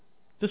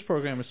This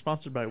program is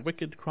sponsored by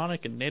Wicked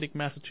Chronic in Natick,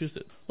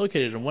 Massachusetts.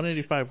 Located on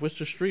 185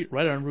 Worcester Street,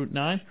 right on Route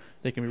 9,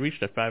 they can be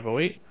reached at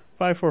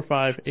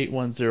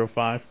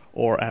 508-545-8105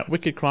 or at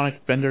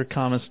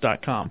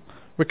wickedchronicvendorcommons.com.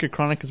 Wicked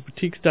Chronic is a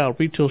boutique-style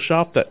retail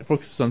shop that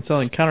focuses on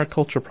selling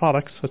counterculture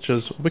products such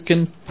as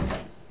Wiccan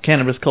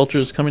cannabis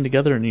cultures coming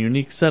together in a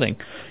unique setting.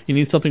 You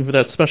need something for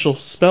that special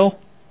spell?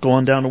 Go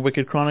on down to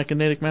Wicked Chronic in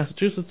Natick,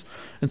 Massachusetts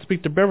and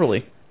speak to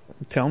Beverly.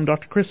 Tell him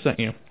Dr. Chris sent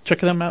you. Check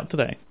them out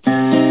today.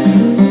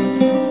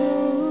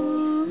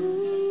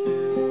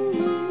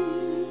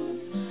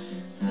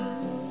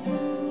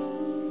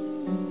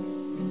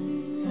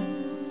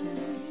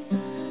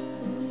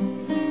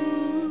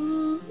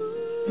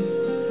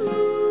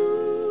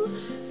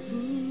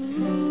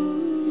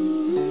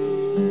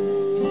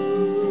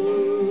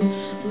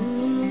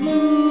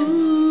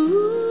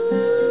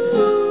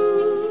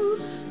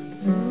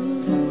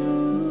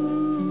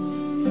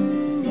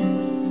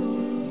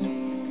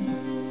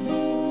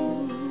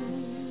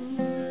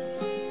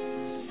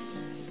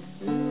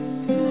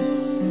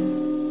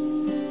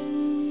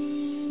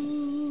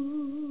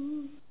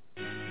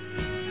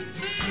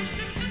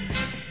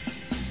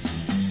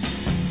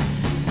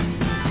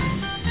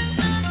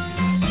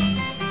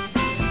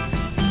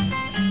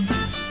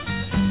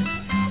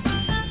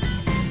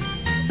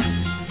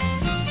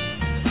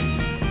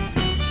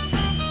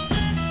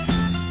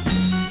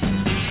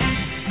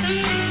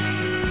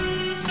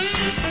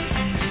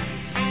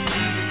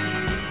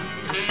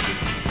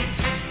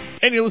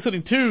 And you're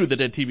listening to the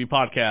Dead TV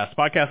Podcast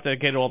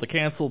dedicated to all the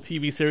canceled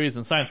TV series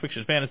in science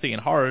fiction, fantasy,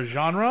 and horror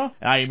genre.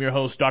 I am your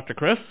host, Dr.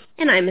 Chris.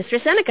 And I'm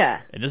Mr.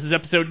 Seneca. And this is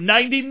episode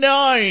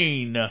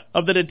 99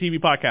 of the Dead TV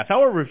Podcast.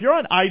 However, if you're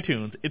on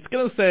iTunes, it's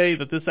going to say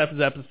that this is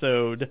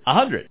episode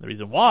 100. The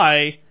reason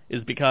why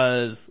is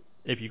because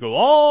if you go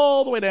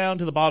all the way down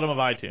to the bottom of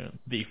iTunes,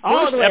 the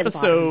first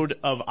episode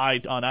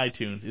on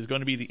iTunes is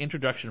going to be the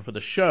introduction for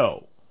the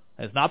show.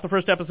 It's not the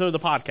first episode of the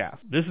podcast.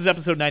 This is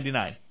episode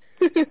 99.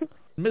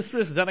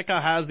 Mistress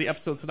Zeneca has the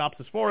episode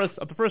synopsis for us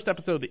of the first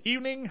episode of the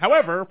evening.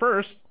 However,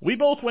 first, we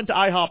both went to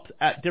IHOP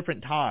at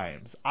different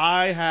times.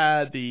 I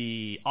had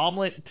the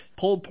omelet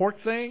pulled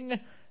pork thing.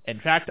 In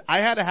fact, I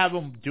had to have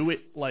them do it,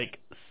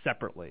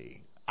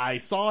 separately.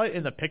 I saw it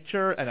in the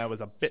picture, and I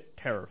was a bit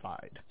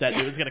terrified that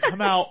it was going to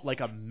come out like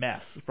a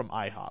mess from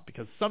IHOP,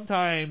 because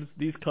sometimes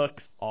these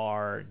cooks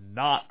are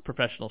not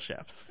professional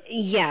chefs.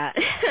 Yeah.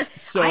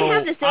 So I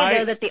have to say,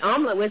 though, that the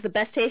omelet was the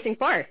best tasting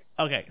part.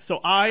 Okay, so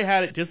I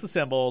had it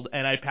disassembled,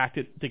 and I packed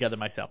it together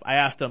myself. I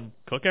asked them,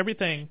 cook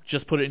everything,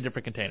 just put it in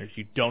different containers.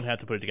 You don't have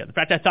to put it together. In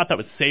fact, I thought that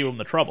would save them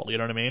the trouble, you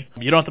know what I mean?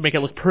 You don't have to make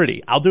it look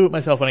pretty. I'll do it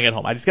myself when I get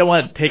home. I just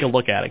want to take a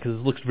look at it, because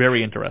it looks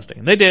very interesting.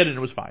 And they did, and it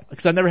was fine,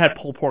 because I've never had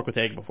pulled pork with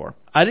egg before.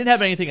 I didn't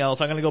have anything else.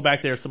 I'm going to go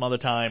back there some other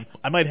time.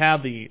 I might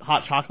have the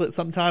hot chocolate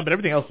sometime, but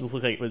everything else looks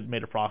like it was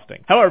made of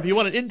frosting. However, if you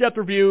want an in-depth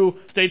review,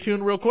 stay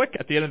tuned real quick.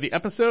 At the end of the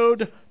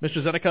episode,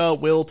 Mr. Zeneca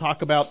will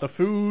talk about the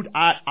food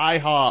at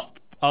IHOP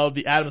of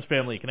the Addams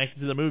Family, connected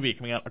to the movie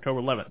coming out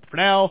October 11th. For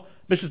now,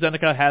 Mr.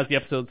 Zeneca has the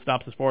episode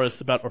synopsis for us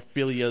about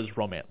Ophelia's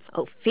romance.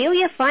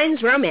 Ophelia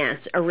Finds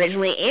Romance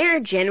originally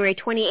aired January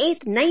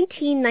 28th,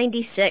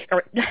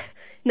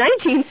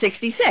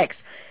 1966.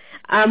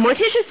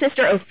 Morticia's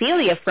sister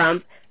Ophelia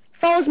Frump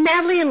falls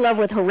madly in love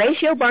with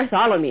Horatio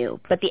Bartholomew,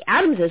 but the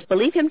Addamses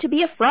believe him to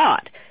be a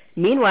fraud.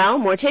 Meanwhile,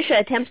 Morticia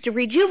attempts to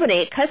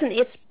rejuvenate Cousin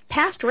It's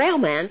past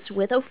romance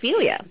with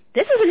Ophelia.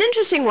 This is an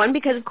interesting one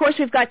because, of course,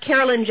 we've got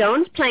Carolyn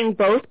Jones playing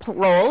both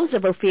roles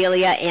of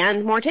Ophelia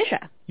and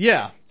Morticia.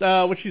 Yeah,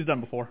 which she's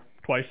done before,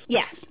 twice.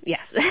 Yes.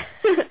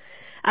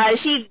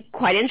 She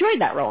quite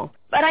enjoyed that role.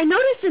 But I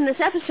noticed in this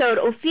episode,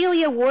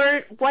 Ophelia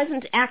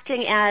wasn't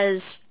acting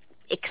as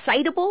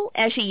excitable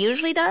as she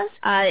usually does,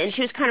 and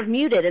she was kind of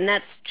muted, and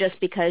that's just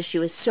because she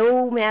was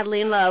so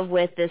madly in love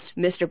with this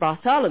Mr.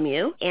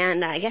 Bartholomew,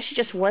 and I guess she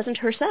just wasn't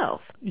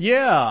herself.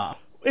 Yeah.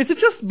 Is it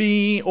just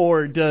me,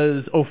 or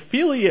does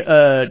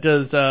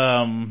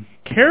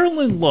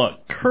Carolyn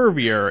look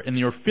curvier in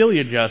the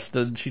Ophelia dress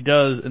than she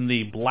does in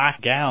the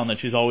black gown that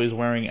she's always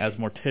wearing as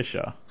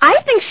Morticia?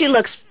 I think she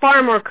looks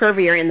far more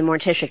curvier in the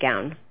Morticia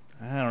gown.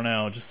 I don't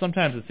know. Just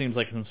sometimes it seems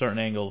like in certain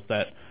angles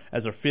that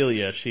as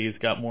Ophelia, she's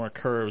got more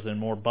curves and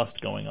more bust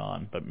going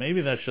on. But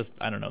maybe that's just,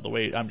 I don't know, the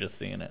way I'm just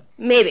seeing it.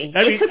 Maybe.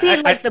 It could be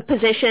the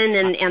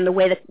position and the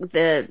way that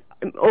the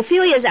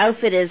Ophelia's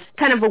outfit is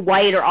kind of a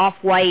white or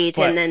off-white,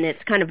 and then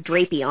it's kind of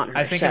drapey on her.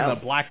 I think in the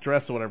black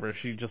dress or whatever,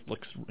 she just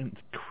looks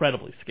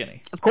incredibly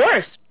skinny. Of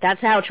course. That's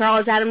how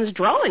Charles Addams'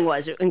 drawing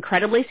was,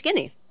 incredibly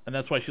skinny. And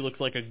that's why she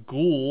looks like a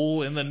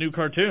ghoul in the new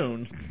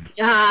cartoon.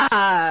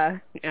 Yeah.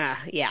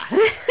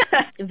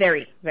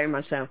 Very, very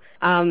much so.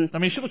 I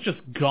mean, she looks just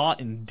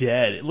gaunt and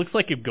dead. It looks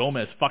like if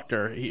Gomez fucked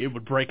her, it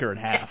would break her in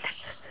half.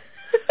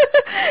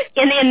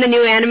 In the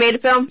new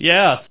animated film?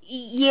 Yeah.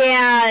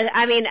 Yeah,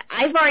 I mean,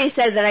 I've already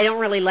said that I don't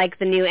really like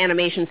the new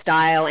animation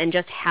style and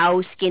just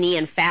how skinny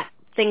and fat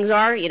things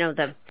are, you know,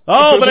 the...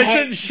 Oh, but I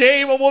shouldn't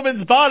shame a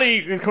woman's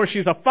body. Of course,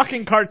 she's a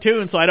fucking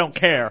cartoon, so I don't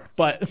care,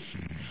 but...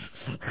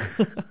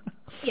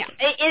 Yeah,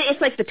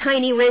 it's like the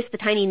tiny wrist, the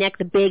tiny neck,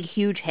 the big,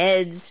 huge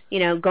heads. You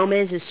know,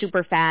 Gomez is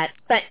super fat.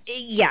 But,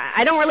 yeah,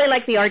 I don't really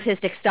like the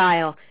artistic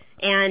style.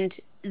 And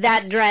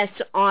that dress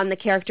on the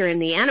character in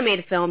the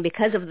animated film,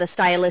 because of the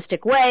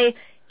stylistic way,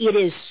 it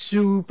is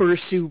super,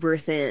 super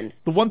thin.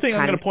 The one thing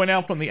I'm going to point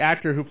out from the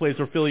actor who plays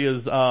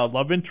Ophelia's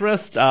love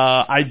interest,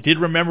 I did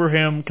remember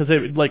him because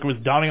it was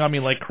dawning on me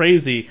like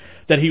crazy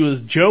that he was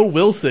Joe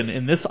Wilson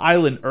in This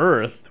Island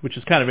Earth, which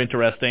is kind of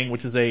interesting,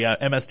 which is a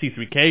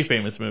MST3K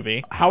famous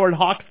movie. Howard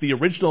Hawks, the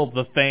original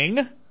The Thing,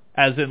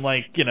 as in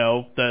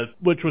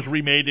which was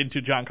remade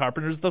into John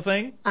Carpenter's The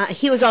Thing.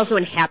 He was also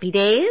in Happy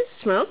Days,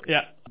 Smoke.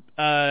 Yeah.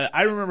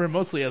 I remember him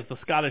mostly as the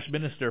Scottish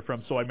minister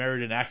from So I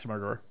Married an Axe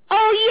Murderer.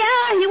 Oh,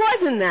 yeah, he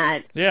was in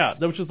that. Yeah,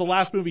 which was the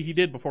last movie he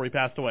did before he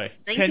passed away.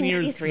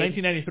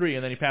 1993,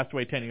 and then he passed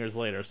away 10 years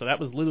later. So that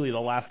was literally the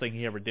last thing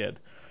he ever did.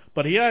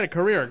 But he had a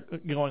career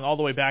going all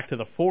the way back to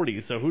the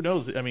 40s, so who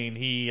knows? I mean,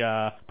 he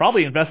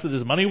probably invested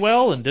his money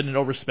well and didn't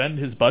overspend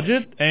his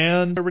budget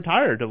and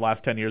retired the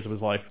last 10 years of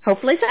his life.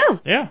 Hopefully so.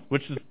 Yeah,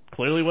 which is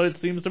clearly what it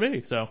seems to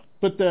be. So,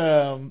 but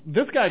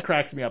this guy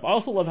cracks me up. I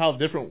also love how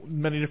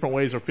many different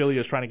ways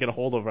Ophelia is trying to get a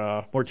hold of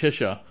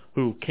Morticia,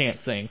 who can't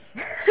sing.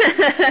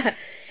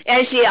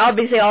 And she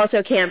obviously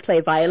also can't play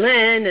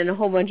violin and a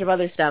whole bunch of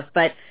other stuff,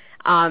 but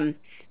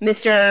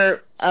Mr.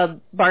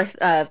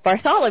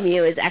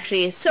 Bartholomew is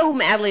actually so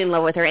madly in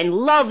love with her and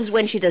loves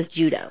when she does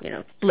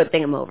judo,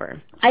 flipping him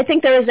over. I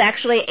think there is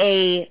actually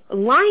a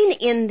line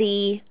in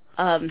the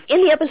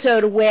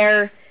episode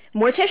where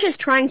Morticia is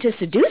trying to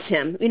seduce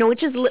him,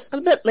 which is a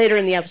bit later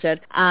in the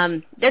episode.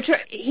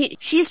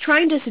 She's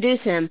trying to seduce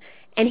him,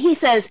 and he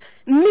says,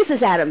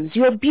 "Mrs. Addams,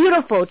 you're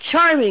beautiful,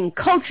 charming,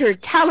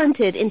 cultured,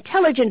 talented,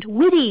 intelligent,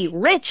 witty,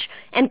 rich,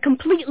 and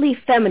completely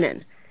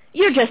feminine.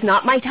 You're just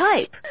not my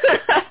type."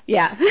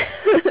 Yeah.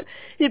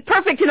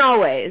 Perfect in all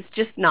ways,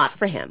 just not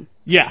for him.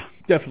 Yeah,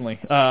 definitely.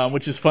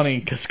 Which is funny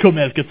because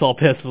Gomez gets all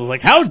pissed. And was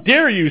like, "How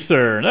dare you,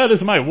 sir? That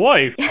is my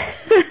wife."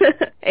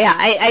 Yeah,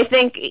 I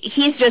think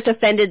he's just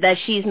offended that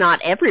she's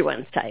not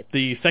everyone's type.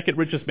 The second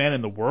richest man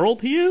in the world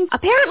he is?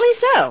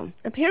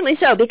 Apparently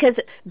so, because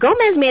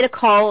Gomez made a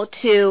call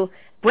to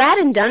Brad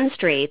and Dunn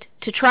Street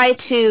to try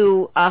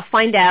to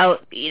find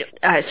out,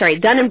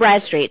 Dunn and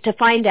Bradstreet, to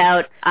find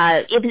out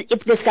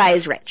if this guy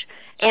is rich.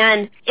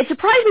 And it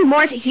surprised me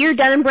more to hear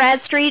Dun and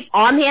Bradstreet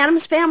on the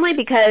Addams Family,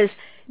 because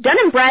Dun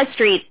and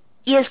Bradstreet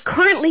is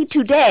currently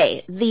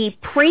today the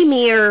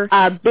premier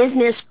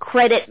business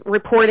credit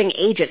reporting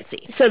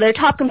agency. So their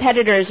top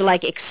competitors are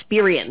like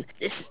Experian,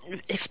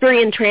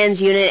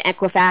 TransUnion,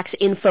 Equifax,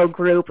 Info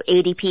Group,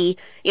 ADP.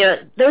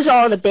 Those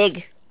are all the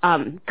big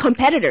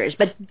competitors,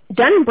 but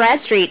Dun &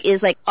 Bradstreet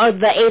is like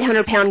the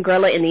 800-pound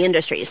gorilla in the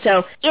industry.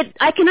 So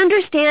I can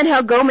understand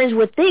how Gomez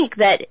would think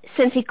that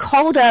since he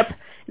called up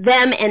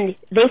them and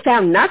they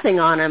found nothing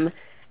on him,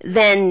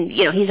 then,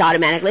 he's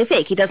automatically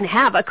fake. He doesn't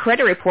have a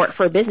credit report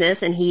for a business,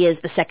 and he is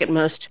the second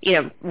most,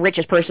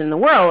 richest person in the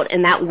world,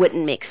 and that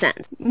wouldn't make sense.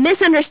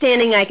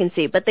 Misunderstanding I can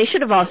see, but they should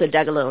have also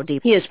dug a little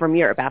deep. He is from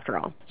Europe, after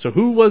all. So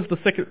who was the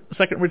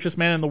second richest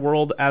man in the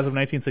world as of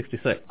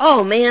 1966?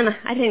 Oh, man,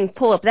 I didn't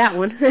pull up that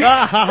one.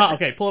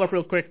 Okay, pull it up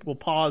real quick. We'll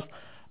pause,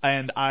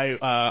 and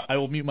I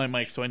will mute my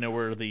mic so I know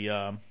where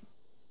the...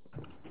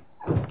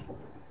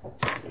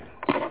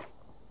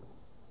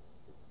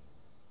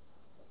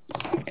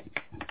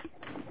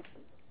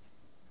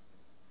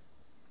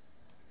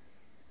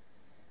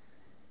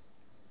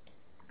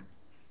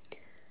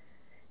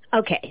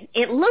 Okay,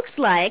 it looks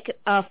like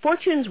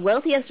Fortune's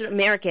Wealthiest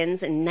Americans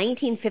in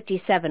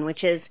 1957,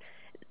 which is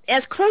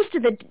as close to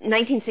the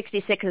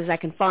 1966 as I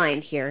can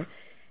find here,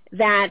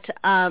 that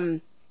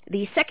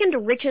the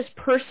second richest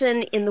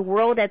person in the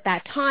world at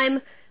that time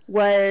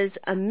was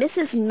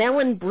Mrs.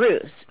 Mellon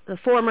Bruce, the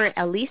former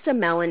Elisa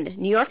Mellon,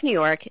 New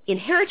York,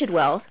 inherited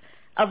wealth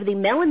of the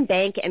Mellon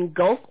Bank and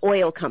Gulf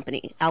Oil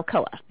Company,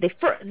 Alcoa.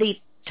 The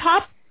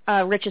top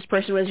richest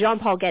person was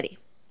Jean-Paul Getty.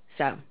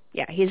 So,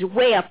 yeah, he's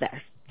way up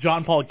there.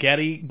 John Paul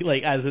Getty,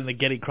 like as in the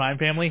Getty crime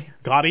family?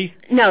 Gotti?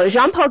 No,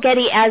 Jean-Paul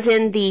Getty as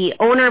in the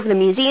owner of the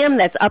museum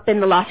that's up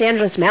in the Los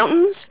Angeles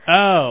mountains.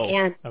 Oh,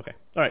 and okay.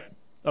 All right.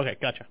 Okay,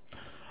 gotcha.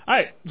 All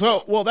right,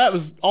 so, that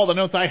was all the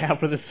notes I have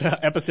for this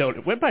episode.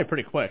 It went by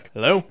pretty quick.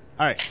 Hello?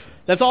 All right.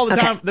 That's all the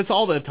time. That's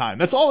all the time.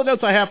 That's all the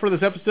notes I have for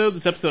this episode.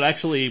 This episode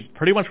actually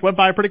pretty much went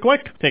by pretty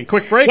quick. Take a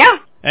quick break. Yeah.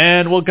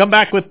 And we'll come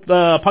back with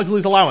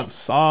Pugsley's Allowance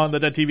on the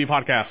Dead TV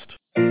podcast.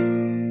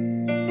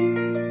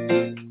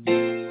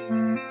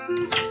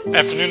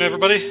 Afternoon,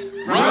 everybody.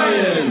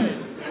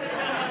 Ryan!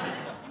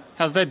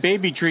 How's that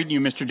baby treating you,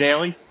 Mr.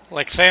 Daly?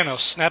 Like Thanos,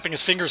 snapping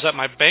his fingers at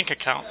my bank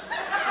account.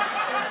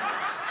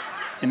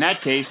 In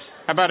that case,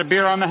 how about a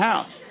beer on the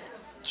house?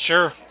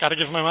 Sure, gotta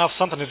give my mouth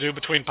something to do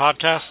between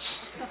podcasts.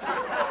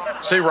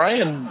 Say,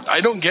 Ryan,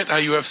 I don't get how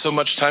you have so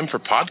much time for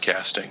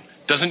podcasting.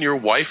 Doesn't your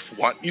wife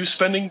want you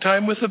spending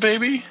time with the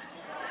baby?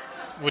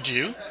 Would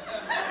you?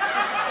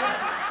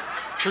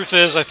 Truth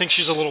is, I think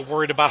she's a little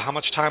worried about how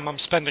much time I'm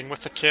spending with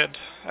the kid,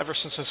 ever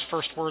since his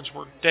first words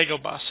were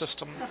Dagobah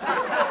system.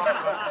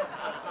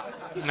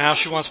 Now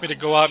she wants me to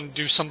go out and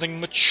do something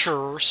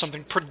mature,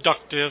 something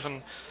productive,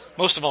 and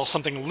most of all,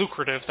 something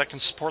lucrative that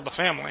can support the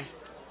family.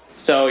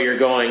 So you're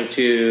going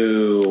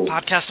to...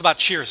 Podcast about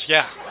Cheers,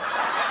 yeah.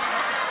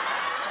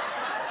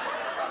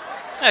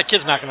 That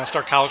kid's not going to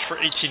start college for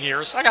 18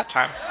 years. I got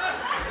time.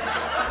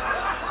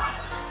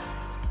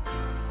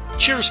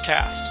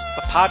 Cheerscast,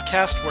 the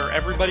podcast where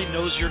everybody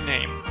knows your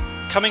name.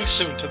 Coming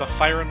soon to the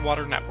Fire and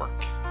Water Network.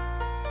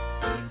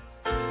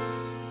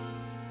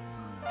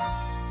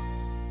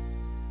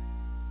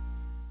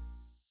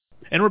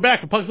 And we're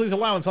back with Pugsley's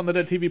Allowance on the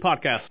Dead TV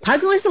podcast.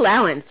 Pugsley's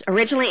Allowance,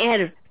 originally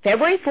aired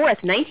February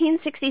 4th,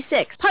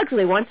 1966.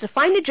 Pugsley wants to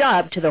find a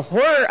job to the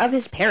horror of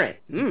his parent.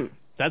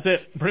 That's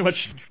it. Pretty much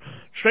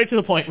straight to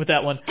the point with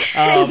that one.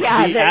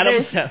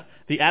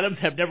 The Addams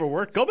have never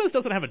worked. Gomez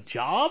doesn't have a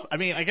job. I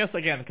mean, I guess,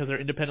 again, because they're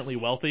independently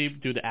wealthy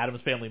due to Addams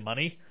family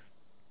money.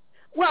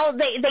 Well,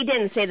 they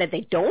didn't say that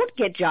they don't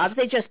get jobs.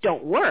 They just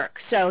don't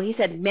work. So he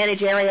said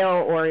managerial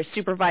or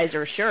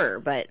supervisor, sure,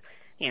 but,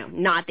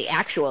 not the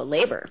actual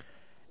labor.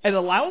 An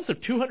allowance of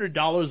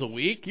 $200 a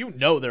week,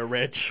 they're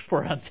rich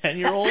for a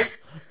 10-year-old.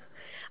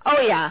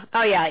 Oh yeah,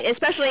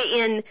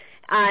 especially in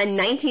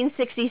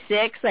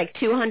 1966, like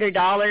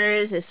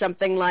 $200 is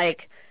something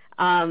like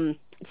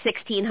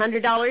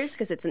 $1,600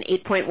 because it's an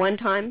 8.1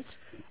 times.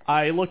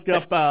 I looked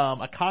up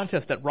a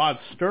contest that Rod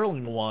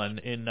Sterling won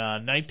in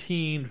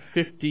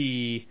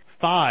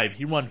 1955.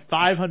 He won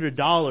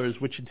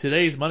 $500, which in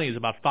today's money is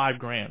about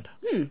 $5,000.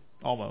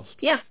 Almost.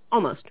 Yeah,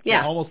 almost.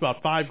 Yeah, almost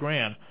about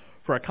 $5,000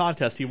 for a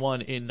contest he won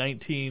in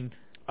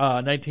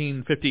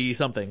 1950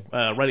 something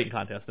writing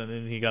contest, and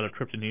then he got a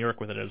trip to New York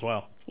with it as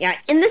well. Yeah,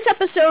 in this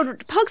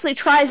episode, Pugsley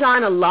tries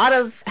on a lot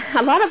of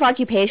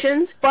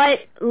occupations, but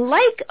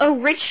like a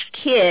rich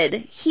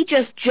kid, he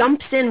just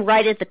jumps in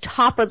right at the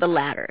top of the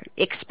ladder,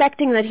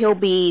 expecting that he'll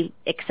be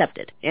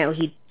accepted.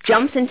 He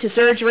jumps into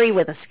surgery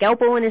with a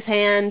scalpel in his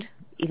hand,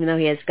 even though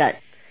he has got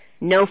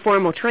no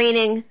formal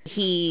training.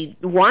 He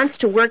wants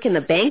to work in the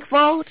bank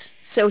vault.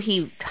 So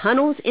he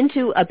tunnels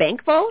into a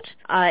bank vault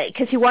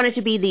because he wanted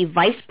to be the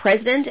vice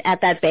president at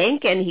that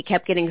bank, and he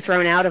kept getting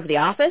thrown out of the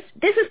office.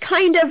 This is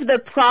kind of the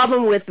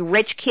problem with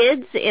rich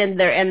kids and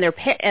their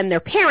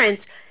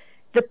parents.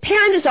 The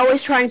parent is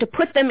always trying to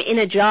put them in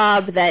a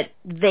job that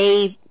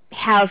they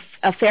have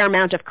a fair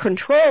amount of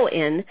control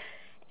in,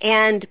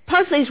 and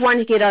Pugsley's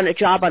wanting to get on a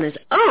job on his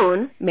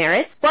own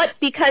merits, but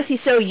because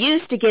he's so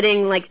used to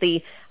getting like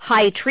the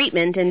high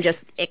treatment and just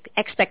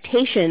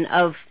expectation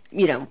of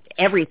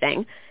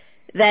everything,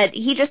 that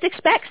he just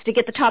expects to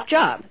get the top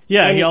job.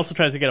 Yeah, and he also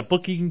tries to get a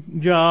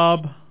booking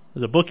job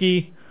as a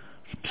bookie.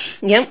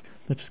 Yep.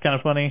 Which is kind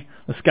of funny.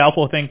 The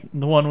scalpel, I think,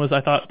 the one was,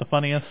 I thought, the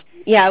funniest.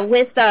 Yeah,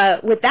 with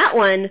that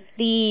one,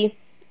 the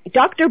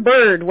Dr.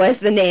 Bird was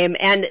the name,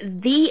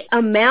 and the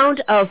amount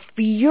of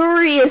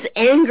furious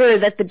anger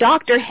that the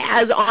doctor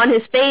has on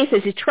his face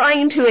as he's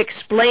trying to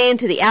explain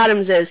to the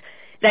Addamses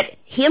that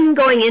him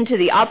going into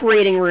the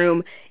operating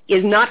room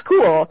is not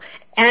cool,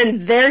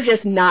 and they're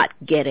just not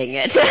getting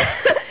it.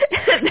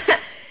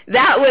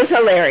 That was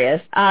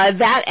hilarious.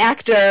 That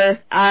actor,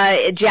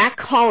 Jack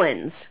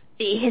Collins,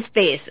 his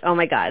face, oh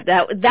my God,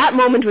 that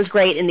moment was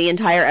great in the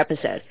entire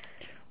episode.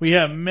 We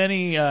have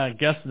many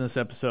guests in this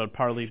episode: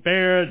 Parley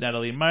Baird,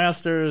 Natalie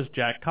Masters,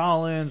 Jack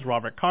Collins,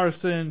 Robert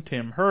Carson,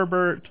 Tim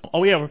Herbert.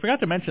 Oh yeah, we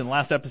forgot to mention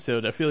last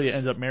episode, Ophelia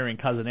ends up marrying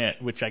Cousin It,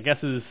 which I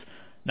guess is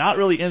not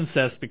really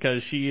incest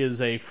because she is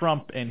a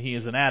Frump and he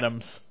is an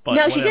Addams. But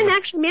no, whatever. She didn't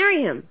actually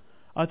marry him.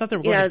 I thought they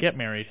were going to get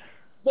married.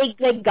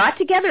 They got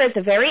together at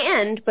the very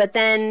end, but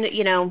then,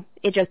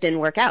 it just didn't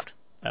work out.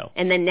 Oh.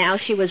 And then now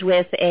she was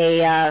with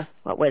a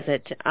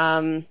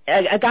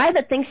guy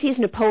that thinks he's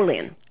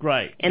Napoleon.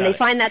 Right. And they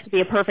find that to be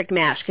a perfect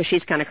match because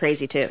she's kind of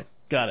crazy too.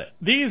 Got it.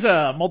 These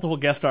multiple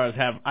guest stars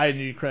have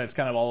IMDb credits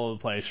kind of all over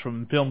the place,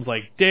 from films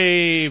like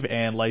Dave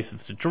and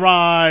License to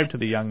Drive to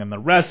The Young and the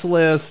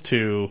Restless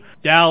to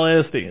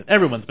Dallas.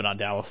 Everyone's been on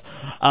Dallas.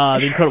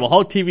 The Incredible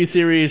Hulk TV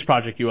series,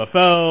 Project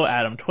UFO,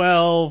 Adam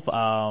 12,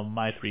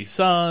 My Three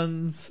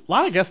Sons. A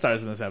lot of guest stars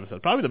in this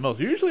episode, probably the most.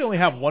 We usually only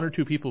have one or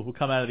two people who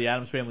come out of the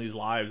Addams family's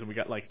lives, and we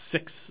got like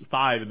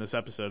 5 in this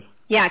episode.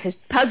 Yeah, because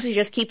Pugsley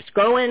just keeps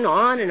going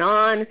on and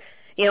on,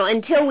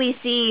 until we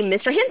see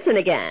Mr. Henson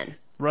again.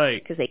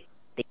 Right. Because they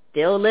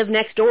still live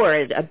next door.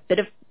 A bit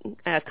of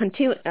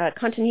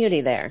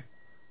continuity there.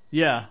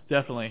 Yeah,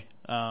 definitely.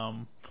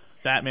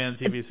 Batman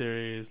TV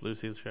series,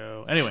 Lucy's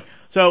show. Anyway,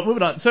 so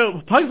moving on.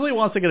 So Pugsley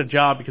wants to get a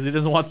job because he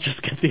doesn't want to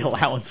just get the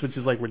allowance, which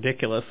is like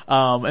ridiculous.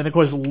 And of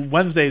course,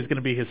 Wednesday is going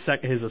to be his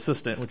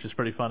assistant, which is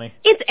pretty funny.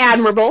 It's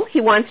admirable. He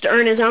wants to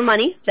earn his own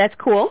money. That's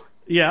cool.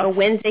 Yeah.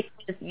 Wednesday,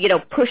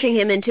 pushing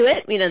him into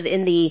it,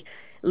 in the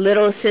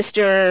little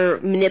sister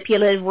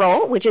manipulative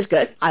role, which is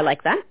good. I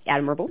like that.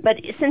 Admirable.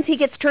 But since he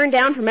gets turned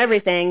down from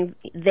everything,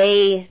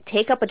 they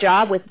take up a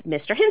job with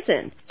Mr.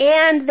 Henson.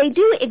 And they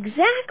do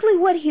exactly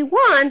what he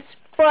wants,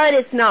 but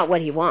it's not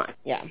what he wants.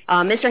 Yeah.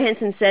 Mr.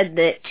 Henson said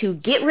that to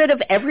get rid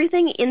of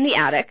everything in the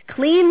attic,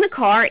 clean the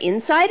car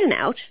inside and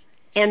out,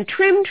 and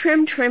trim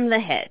the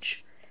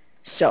hedge.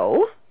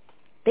 So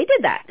they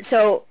did that.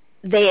 So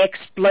They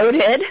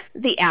exploded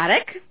the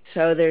attic,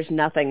 so there's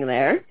nothing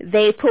there.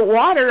 They put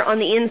water on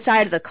the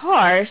inside of the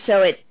car,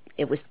 so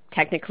it was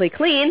technically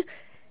clean.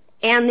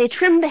 And they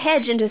trimmed the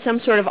hedge into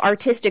some sort of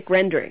artistic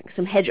rendering,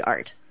 some hedge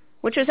art,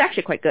 which was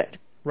actually quite good.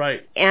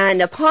 Right.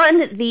 And upon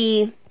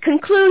the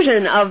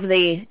conclusion of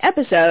the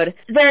episode,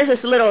 there's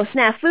this little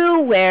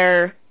snafu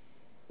where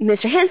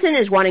Mr. Henson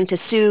is wanting to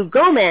sue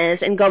Gomez,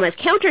 and Gomez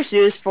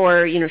countersues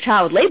for,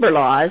 child labor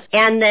laws.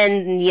 And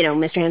then,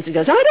 Mr. Henson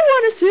goes, I don't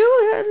want to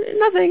sue,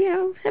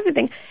 nothing,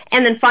 everything.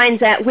 And then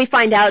we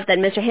find out that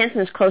Mr. Henson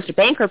is close to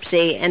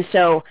bankruptcy, and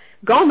so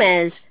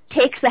Gomez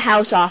takes the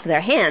house off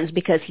their hands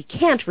because he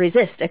can't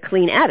resist a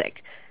clean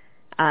attic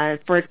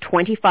for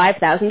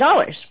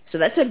 $25,000. So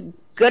that's a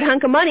good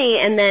hunk of money,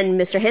 and then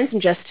Mr. Henson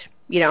just,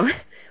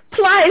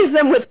 plies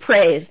them with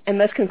praise,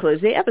 and thus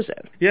concludes the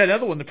episode. Yeah,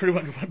 another one that pretty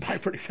much went by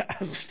pretty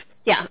fast.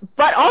 Yeah,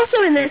 but also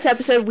in this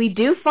episode, we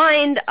do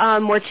find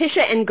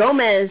Morticia and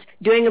Gomez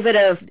doing a bit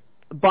of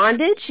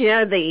bondage,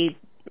 the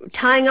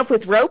tying up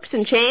with ropes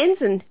and chains,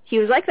 and he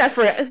was like that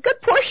for a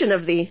good portion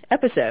of the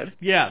episode.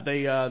 Yeah,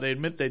 they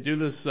admit they do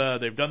this.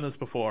 They've done this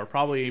before,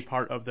 probably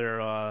part of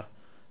their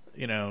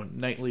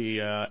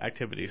nightly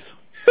activities.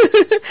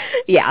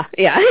 Yeah.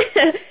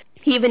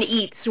 He even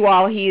eats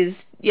while he's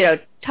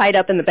tied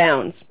up in the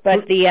bounds.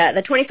 But the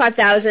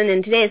 $25,000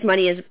 in today's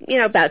money is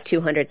about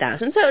 $200,000,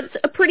 so it's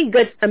a pretty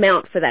good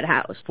amount for that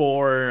house.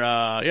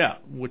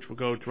 Which will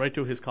go right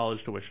to his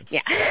college tuition.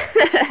 Yeah.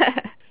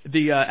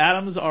 The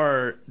Addams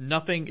are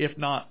nothing if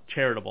not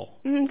charitable.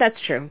 That's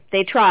true.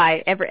 They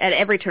try. At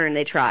every turn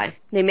they try.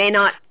 They may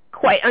not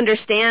quite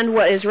understand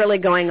what is really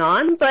going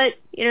on, but,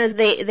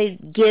 they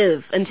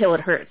give until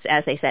it hurts,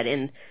 as they said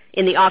in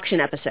the auction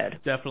episode.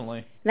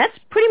 Definitely. That's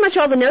pretty much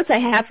all the notes I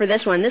have for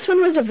this one. This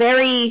one was a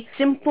very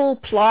simple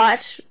plot.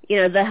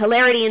 The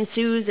hilarity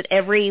ensues at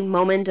every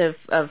moment of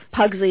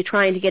Pugsly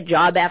trying to get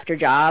job after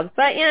job,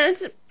 but,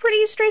 it's pretty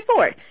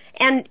straightforward.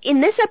 And in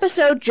this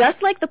episode,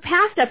 just like the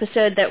past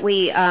episode that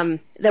we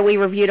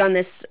reviewed on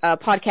this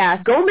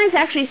podcast, Gomez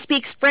actually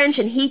speaks French,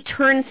 and he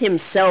turns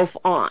himself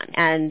on.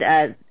 And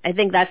I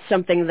think that's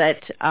something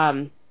that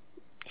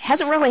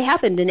hasn't really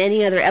happened in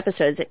any other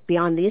episodes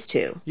beyond these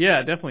two. Yeah,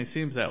 it definitely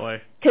seems that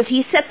way. Because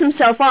he sets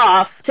himself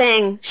off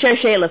saying,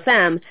 cherchez la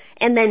femme,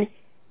 and then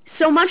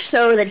so much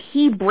so that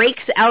he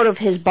breaks out of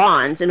his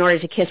bonds in order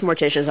to kiss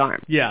Morticia's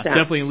arm. Yeah,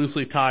 definitely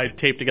loosely tied,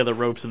 taped together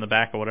ropes in the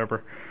back or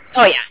whatever.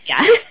 Oh,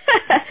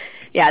 yeah.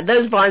 Yeah,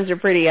 those bonds are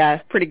pretty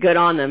good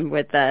on them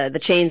with the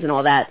chains and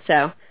all that,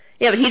 so...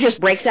 Yeah, but he just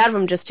breaks out of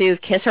them just to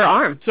kiss her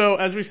arm. So,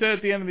 as we said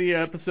at the end of the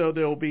episode,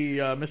 there will be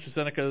Mr.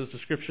 Seneca's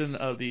description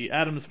of the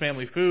Addams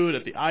Family food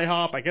at the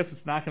IHOP. I guess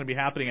it's not going to be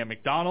happening at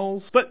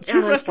McDonald's. But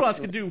two restaurants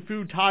can do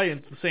food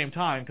tie-ins at the same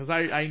time, because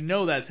I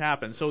know that's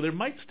happened. So there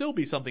might still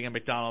be something at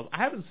McDonald's. I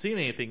haven't seen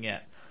anything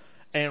yet.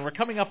 And we're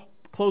coming up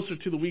closer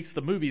to the weeks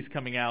the movie's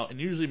coming out, and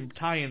usually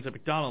tie-ins at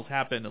McDonald's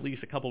happen at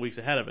least a couple weeks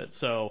ahead of it.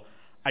 So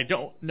I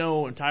don't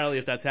know entirely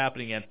if that's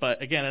happening yet.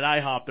 But again, at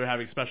IHOP, they're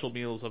having special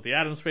meals of the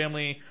Addams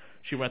Family.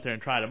 She went there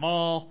and tried them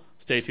all.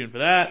 Stay tuned for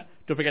that.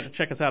 Don't forget to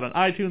check us out on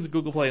iTunes,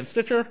 Google Play, and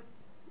Stitcher.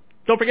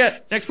 Don't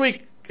forget, next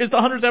week is the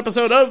 100th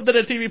episode of the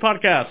Dead TV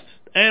Podcast.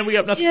 And we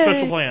have nothing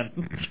special planned.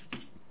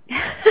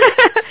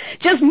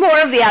 Just more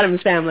of the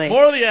Addams Family.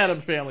 More of the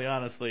Addams Family,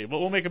 honestly. But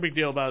we'll make a big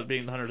deal about it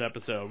being the 100th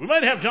episode. We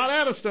might have John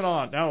Addiston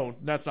on. No,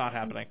 that's not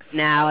happening.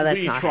 No, that's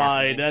not happening. We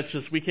tried. That's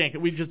just,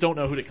 we just don't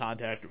know who to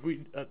contact.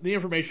 The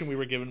information we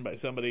were given by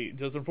somebody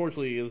just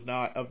unfortunately is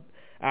not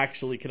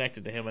actually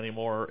connected to him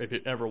anymore, if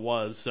it ever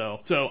was. So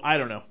I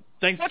don't know.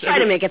 We'll try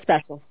to make it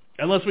special.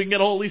 Unless we can get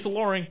a hold of Lisa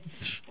Loring.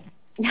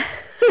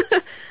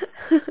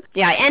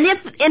 Yeah, and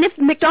if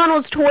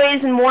McDonald's toys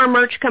and more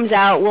merch comes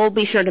out, we'll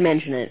be sure to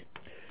mention it.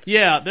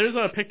 Yeah, there's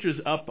pictures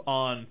up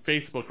on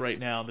Facebook right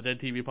now, the Dead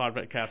TV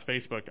Podcast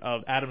Facebook,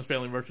 of Addams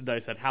Family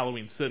merchandise at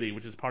Halloween City,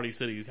 which is Party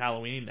City's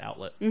Halloween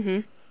outlet. Mm-hmm.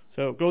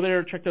 So go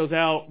there, check those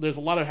out. There's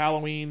a lot of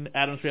Halloween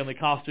Addams Family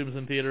costumes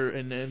in theater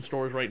and in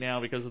stores right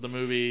now because of the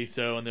movie.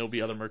 And there'll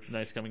be other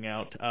merchandise coming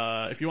out.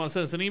 If you want to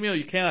send us an email,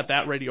 you can at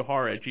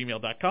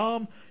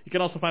thatradiohorror@gmail.com. You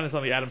can also find us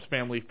on the Addams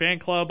Family Fan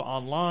Club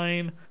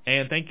online.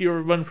 And thank you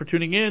everyone for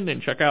tuning in.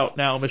 And check out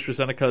now Mr.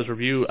 Seneca's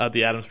review of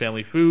the Addams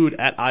Family food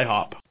at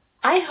IHOP.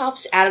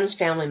 IHOP's Addams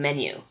Family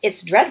menu.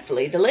 It's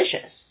dreadfully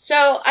delicious. So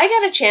I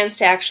got a chance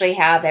to actually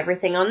have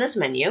everything on this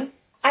menu.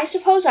 I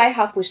suppose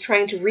IHOP was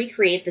trying to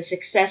recreate the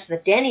success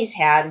that Denny's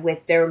had with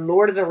their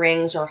Lord of the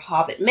Rings or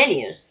Hobbit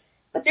menus,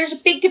 but there's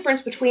a big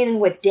difference between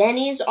what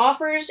Denny's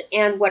offers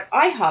and what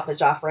IHOP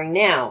is offering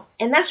now,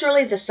 and that's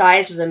really the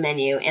size of the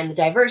menu and the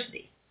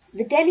diversity.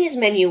 The Denny's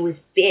menu was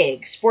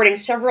big,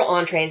 sporting several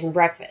entrees and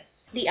breakfasts.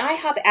 The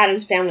IHOP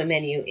Addams Family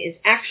menu is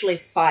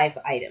actually 5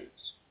 items.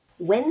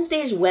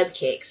 Wednesday's web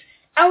cakes.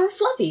 Our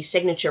fluffy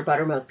signature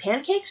buttermilk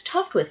pancakes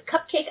topped with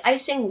cupcake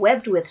icing,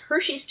 webbed with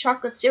Hershey's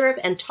chocolate syrup,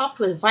 and topped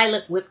with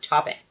violet whipped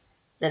topping.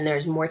 Then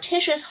there's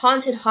Morticia's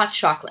Haunted Hot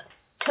Chocolate.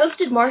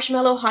 Toasted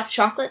marshmallow hot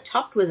chocolate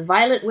topped with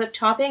violet whipped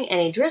topping and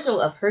a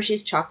drizzle of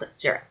Hershey's chocolate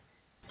syrup.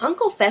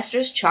 Uncle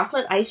Fester's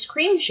Chocolate Ice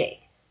Cream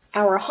Shake.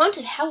 Our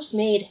haunted house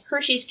made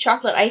Hershey's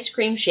chocolate ice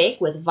cream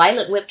shake with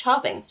violet whipped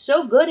topping,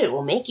 so good it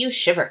will make you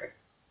shiver.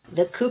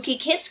 The Kooky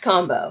Kids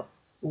combo.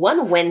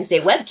 1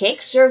 Wednesday web cake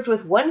served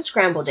with 1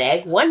 scrambled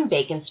egg, 1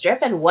 bacon strip,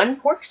 and 1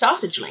 pork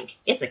sausage link.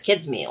 It's a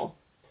kid's meal.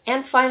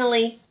 And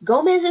finally,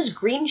 Gomez's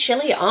green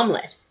chili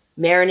omelet.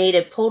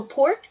 Marinated pulled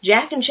pork,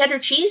 jack and cheddar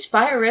cheese,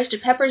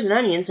 fire-roasted peppers and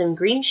onions, and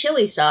green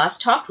chili sauce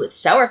topped with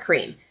sour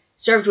cream.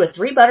 Served with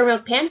 3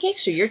 buttermilk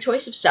pancakes or your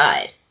choice of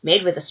side.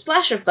 Made with a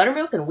splash of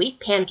buttermilk and wheat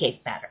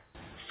pancake batter.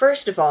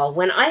 First of all,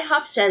 when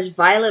IHOP says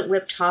violet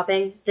whipped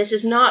topping, this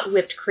is not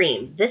whipped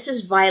cream. This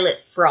is violet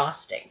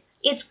frosting.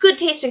 It's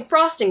good-tasting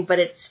frosting, but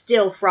it's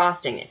still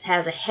frosting. It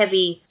has a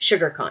heavy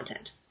sugar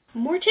content.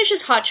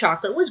 Morticia's hot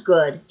chocolate was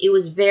good. It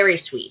was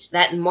very sweet.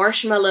 That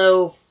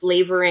marshmallow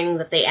flavoring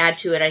that they add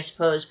to it, I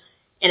suppose,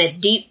 and a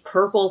deep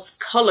purple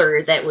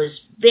color that was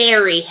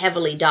very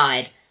heavily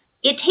dyed.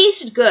 It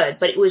tasted good,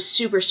 but it was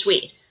super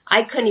sweet.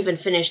 I couldn't even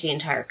finish the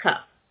entire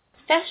cup.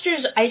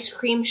 Fester's ice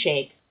cream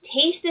shake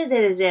tasted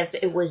as if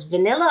it was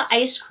vanilla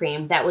ice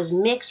cream that was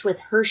mixed with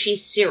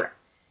Hershey's syrup.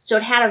 So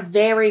it had a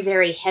very,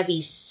 very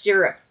heavy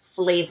syrup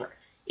flavor.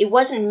 It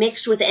wasn't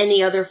mixed with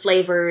any other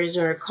flavors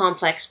or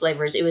complex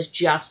flavors. It was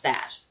just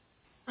that.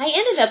 I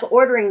ended up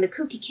ordering the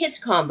Kooky Kids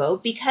combo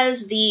because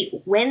the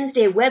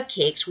Wednesday web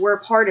cakes were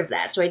a part of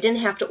that, so I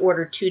didn't have to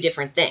order 2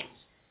 different things.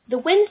 The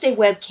Wednesday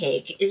web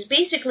cake is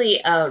basically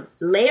a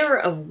layer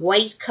of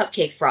white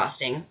cupcake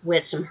frosting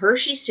with some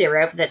Hershey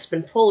syrup that's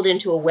been pulled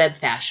into a web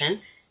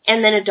fashion,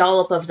 and then a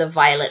dollop of the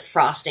violet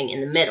frosting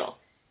in the middle.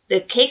 The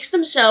cakes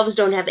themselves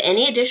don't have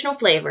any additional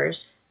flavors,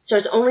 so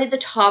it's only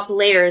the top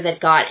layer that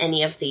got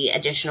any of the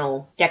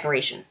additional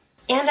decoration.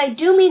 And I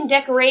do mean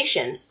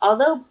decoration.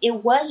 Although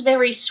it was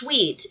very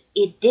sweet,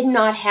 it did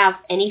not have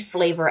any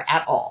flavor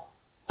at all.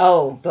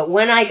 Oh, but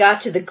when I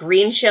got to the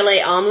green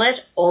chili omelet,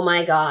 oh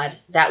my god,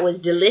 that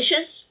was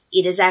delicious.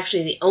 It is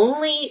actually the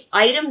only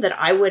item that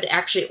I would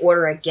actually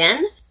order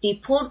again. The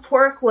pulled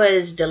pork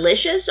was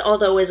delicious,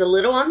 although it was a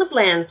little on the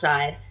bland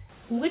side,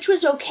 which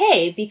was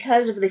okay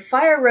because of the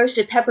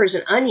fire-roasted peppers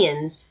and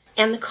onions,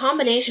 and the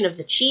combination of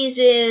the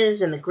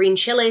cheeses and the green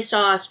chili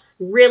sauce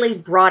really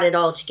brought it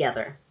all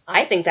together.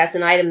 I think that's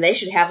an item they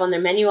should have on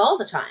their menu all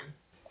the time.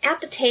 At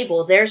the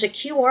table, there's a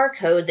QR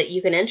code that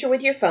you can enter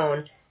with your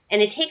phone,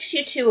 and it takes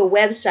you to a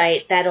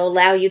website that'll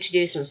allow you to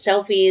do some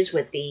selfies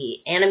with the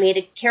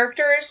animated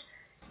characters.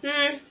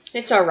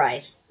 It's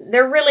alright.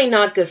 They're really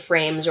not good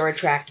frames or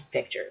attractive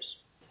pictures.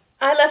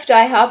 I left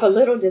IHOP a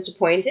little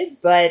disappointed,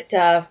 but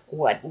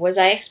what was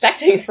I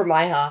expecting from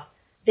IHOP?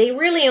 They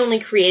really only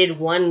created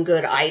one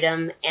good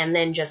item and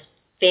then just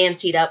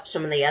fancied up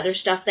some of the other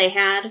stuff they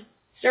had.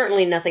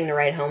 Certainly nothing to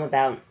write home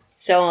about.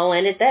 So I'll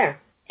end it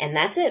there. And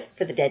that's it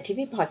for the Dead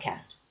TV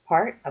Podcast,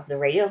 part of the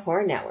Radio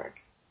Horror Network.